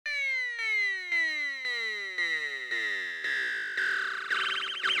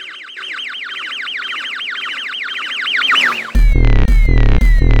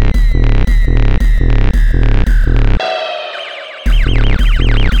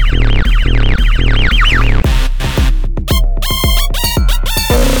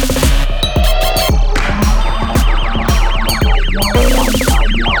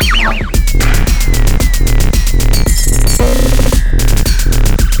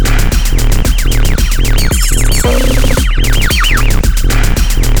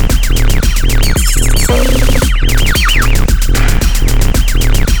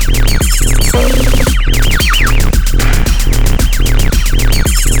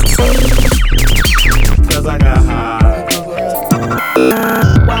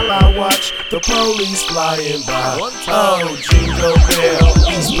police flying by. Oh, Jingle Bell,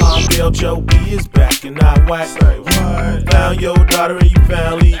 East Palmdale, Joe B is back and I whack. Found your daughter and you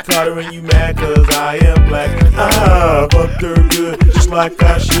found Lee Carter and you mad cause I am black. Ah, fucked her good, just like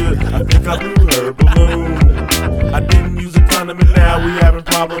I should. I think I blew her balloon. I didn't use a condom and now we having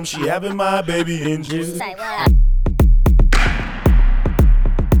problems. She having my baby in June.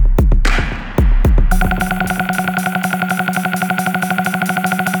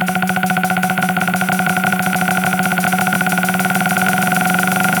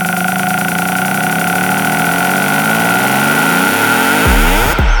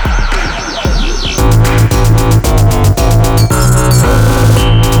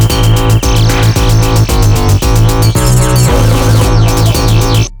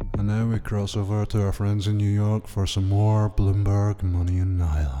 Cross over to our friends in New York for some more Bloomberg Money and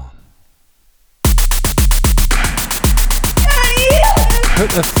Nylon. What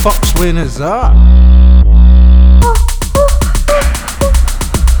the fuck's win is that?